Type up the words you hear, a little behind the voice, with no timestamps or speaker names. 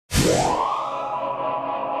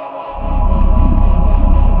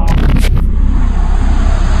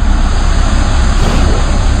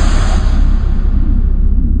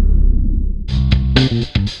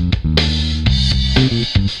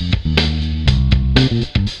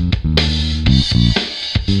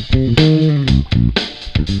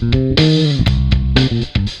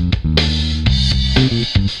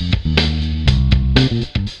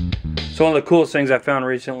coolest things I found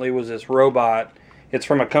recently was this robot. It's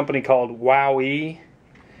from a company called WowE,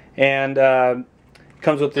 and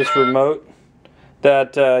comes with this remote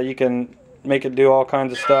that you can make it do all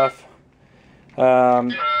kinds of stuff.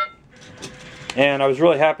 And I was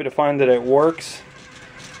really happy to find that it works,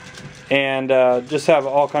 and just have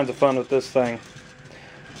all kinds of fun with this thing.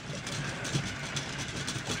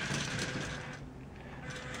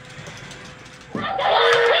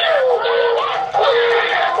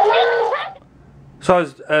 So I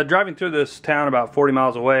was driving through this town about 40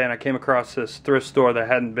 miles away, and I came across this thrift store that I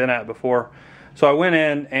hadn't been at before. So I went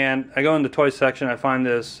in, and I go in the toy section. I find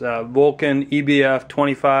this Vulcan EBF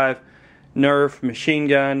 25 Nerf machine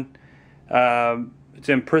gun. It's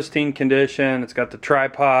in pristine condition. It's got the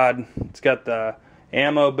tripod. It's got the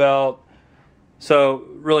ammo belt. So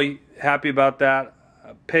really happy about that.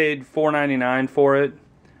 I paid $4.99 for it.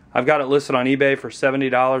 I've got it listed on eBay for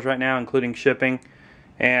 $70 right now, including shipping.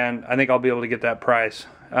 And I think I'll be able to get that price.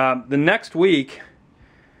 The next week,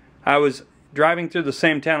 I was driving through the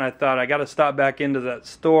same town. I thought I got to stop back into that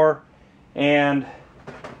store, and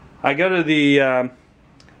I go to the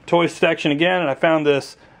toy section again, and I found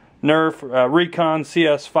this Nerf Recon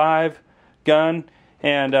CS5 gun.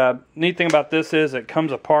 And neat thing about this is it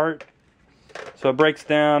comes apart, so it breaks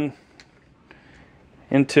down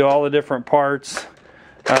into all the different parts.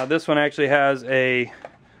 This one actually has a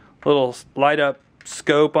little light up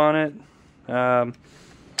scope on it.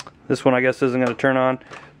 This one I guess isn't going to turn on,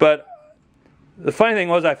 but the funny thing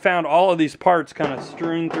was I found all of these parts kind of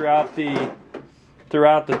strewn throughout the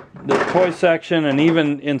toy section, and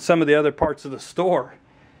even in some of the other parts of the store.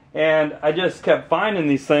 And I just kept finding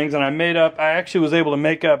these things, and I actually was able to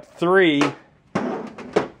make up 3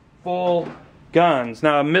 full guns.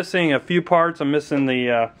 Now I'm missing a few parts. I'm missing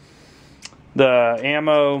the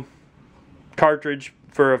ammo cartridge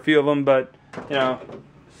for a few of them, but you know,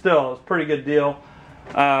 still, it's a pretty good deal.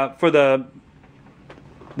 For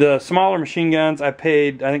the smaller machine guns, I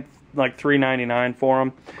paid, I think, like $3.99 for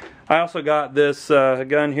them. I also got this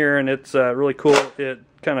gun here, and it's really cool. It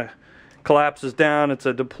kind of collapses down. It's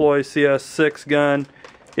a Deploy CS6 gun.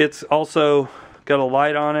 It's also got a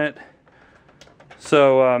light on it.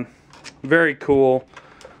 So, very cool.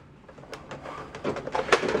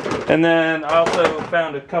 And then I also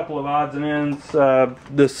found a couple of odds and ends.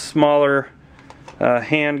 This smaller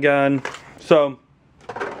handgun. So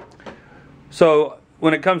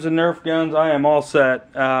when it comes to Nerf guns, I am all set.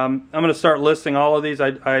 I'm going to start listing all of these.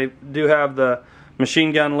 I do have the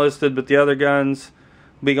machine gun listed, but the other guns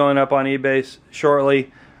will be going up on eBay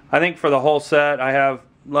shortly. I think for the whole set I have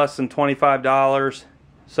less than $25,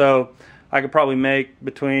 so I could probably make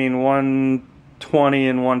between $120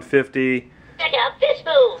 and $150. Check out this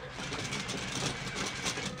move.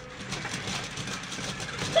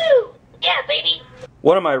 Woo! Yeah, baby.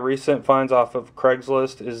 One of my recent finds off of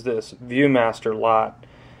Craigslist is this Viewmaster lot.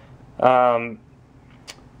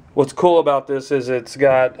 What's cool about this is I've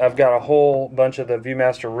got a whole bunch of the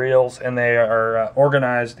Viewmaster reels, and they are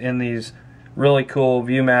organized in these really cool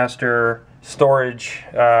Viewmaster storage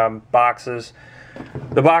boxes.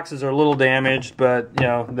 The boxes are a little damaged, but you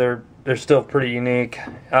know they're still pretty unique.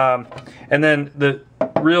 And then the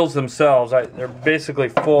reels themselves, they're basically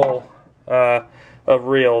full of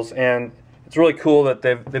reels, and it's really cool that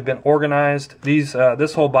they've been organized.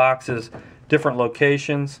 This whole box is different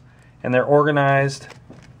locations, and they're organized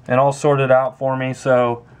and all sorted out for me.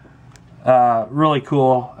 So really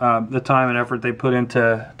cool, the time and effort they put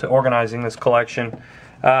into organizing this collection.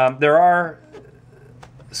 There are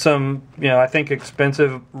some, I think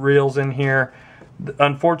expensive reels in here.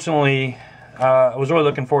 Unfortunately, I was really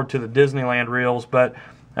looking forward to the Disneyland reels, but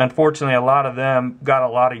unfortunately a lot of them got a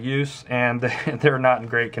lot of use, and they're not in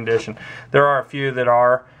great condition. There are a few that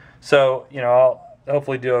are, so I'll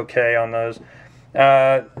hopefully do okay on those.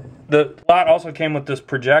 The lot also came with this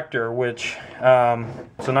projector, which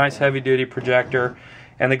it's a nice heavy-duty projector,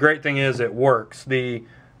 and the great thing is it works. The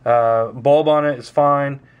bulb on it is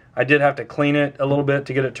fine. I did have to clean it a little bit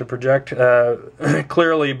to get it to project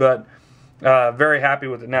clearly, but very happy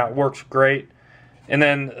with it now. It works great. And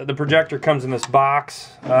then the projector comes in this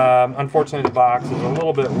box. Unfortunately, the box is a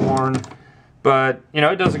little bit worn, but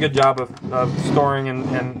it does a good job of storing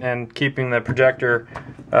and keeping the projector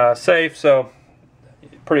safe. So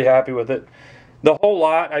pretty happy with it. The whole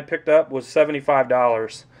lot I picked up was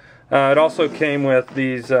 $75. It also came with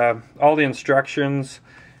these all the instructions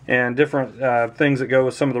and different things that go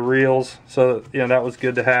with some of the reels. So that was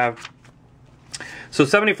good to have. So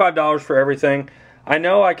 $75 for everything. I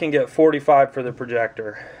know I can get $45 for the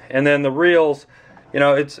projector, and then the reels,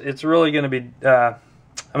 it's really going to be. I'm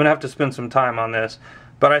going to have to spend some time on this,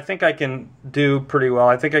 but I think I can do pretty well.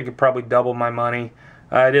 I think I could probably double my money.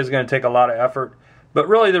 It is going to take a lot of effort. But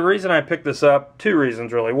really the reason I picked this up, two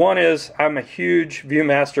reasons really. One is I'm a huge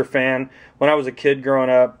Viewmaster fan. When I was a kid growing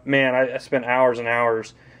up, man, I spent hours and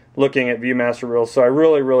hours looking at Viewmaster reels, so I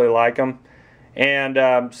really, really like them.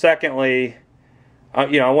 And secondly, I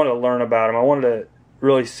wanted to learn about them. I wanted to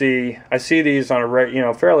really see. I see these on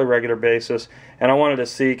a fairly regular basis, and I wanted to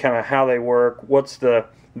see kind of how they work. What's the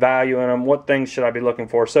value in them? What things should I be looking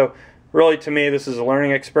for? So really, to me, this is a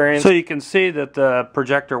learning experience. So you can see that the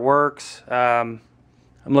projector works. I'm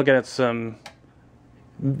looking at some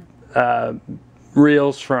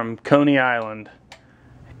reels from Coney Island.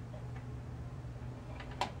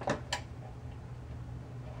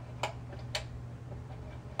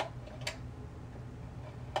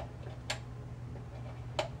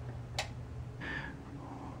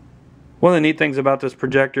 One of the neat things about this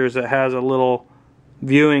projector is it has a little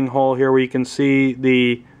viewing hole here where you can see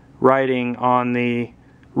the writing on the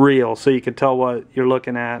reel, so you can tell what you're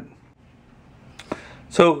looking at.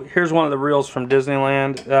 So here's one of the reels from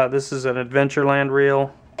Disneyland. This is an Adventureland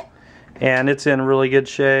reel, and it's in really good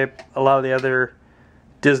shape. A lot of the other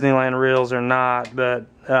Disneyland reels are not, but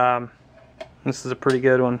this is a pretty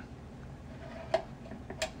good one.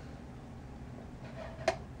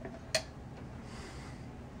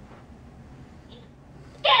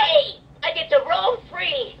 Yay! I get to roam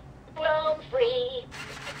free! Roam free!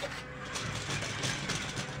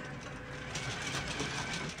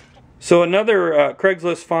 So another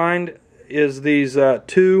Craigslist find is these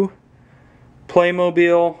two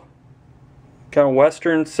Playmobil kind of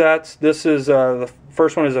Western sets. This is the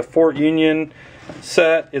first one is a Fort Union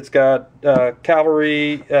set. It's got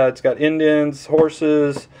cavalry, it's got Indians,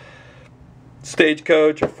 horses,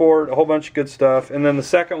 stagecoach, a fort, a whole bunch of good stuff. And then the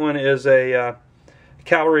second one is a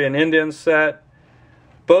cavalry and Indians set.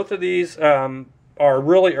 Both of these are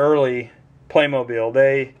really early Playmobil.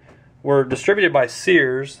 They were distributed by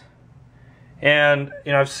Sears. And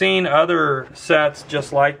I've seen other sets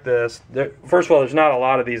just like this. First of all, there's not a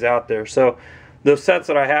lot of these out there. So the sets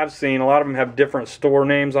that I have seen, a lot of them have different store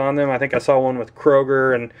names on them. I think I saw one with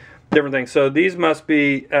Kroger and different things. So these must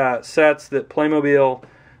be sets that Playmobil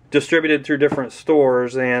distributed through different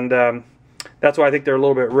stores, and that's why I think they're a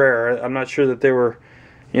little bit rare. I'm not sure that they were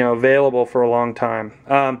available for a long time.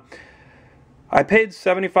 I paid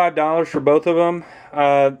 $75 for both of them.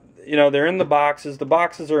 They're in the boxes. The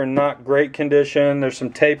boxes are in not great condition. There's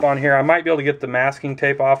some tape on here. I might be able to get the masking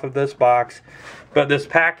tape off of this box, but this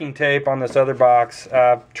packing tape on this other box,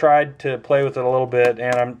 I've tried to play with it a little bit,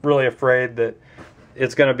 and I'm really afraid that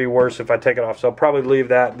it's going to be worse if I take it off. So I'll probably leave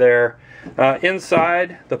that there.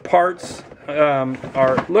 Inside, the parts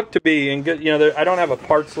look to be in good. I don't have a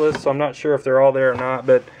parts list, so I'm not sure if they're all there or not,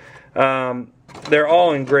 but they're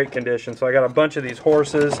all in great condition. So I got a bunch of these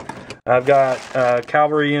horses. I've got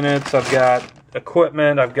cavalry units, I've got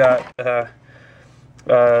equipment, I've got the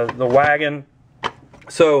wagon.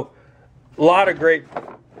 So a lot of great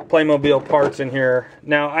Playmobil parts in here.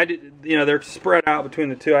 Now they're spread out between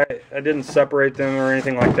the two. I didn't separate them or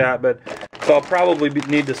anything like that, but so I'll probably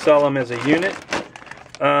need to sell them as a unit.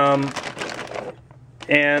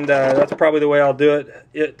 That's probably the way I'll do it.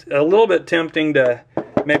 It's a little bit tempting to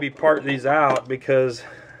maybe part these out because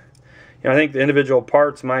I think the individual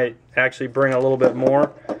parts might actually bring a little bit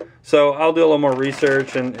more. So I'll do a little more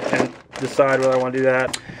research and decide whether I want to do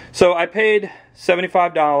that. So I paid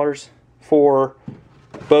 $75 for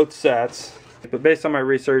both sets, but based on my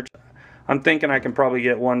research, I'm thinking I can probably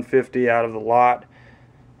get $150 out of the lot.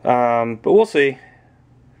 But we'll see.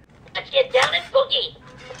 Let's get down and boogie.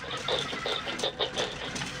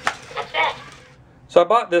 What's that? So I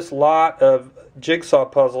bought this lot of jigsaw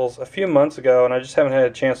puzzles a few months ago, and I just haven't had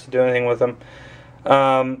a chance to do anything with them.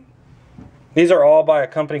 These are all by a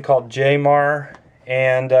company called Jamar,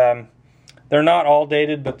 and they're not all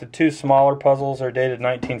dated, but the two smaller puzzles are dated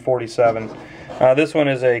 1947. This one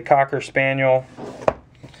is a Cocker Spaniel,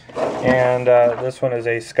 and this one is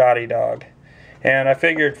a Scotty Dog. And I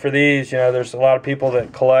figured for these, there's a lot of people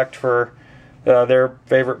that collect for their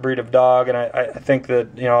favorite breed of dog, and I think that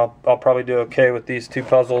I'll probably do okay with these two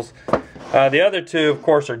puzzles. The other two, of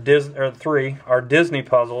course, three are Disney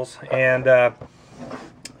puzzles, and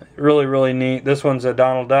really, really neat. This one's a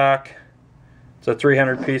Donald Duck. It's a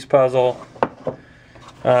 300-piece puzzle.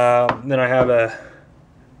 Then I have a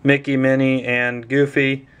Mickey, Minnie, and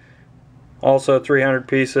Goofy, also 300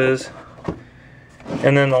 pieces.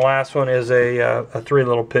 And then the last one is a Three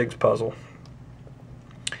Little Pigs puzzle.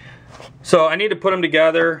 So I need to put them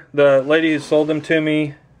together. The lady who sold them to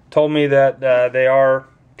me told me that they are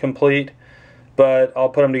complete, but I'll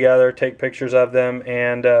put them together, take pictures of them,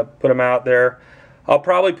 and put them out there. I'll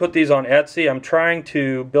probably put these on Etsy. I'm trying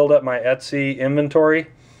to build up my Etsy inventory,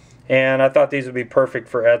 and I thought these would be perfect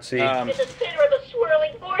for Etsy. In the center of a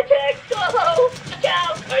swirling vortex. Oh, watch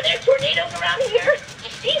out! Are there tornadoes around here? I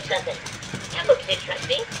see something. That looks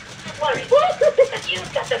interesting. I'm worried.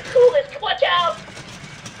 You've got the coolest. Watch out!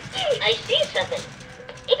 Hey, I see something.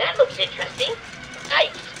 That looks interesting. I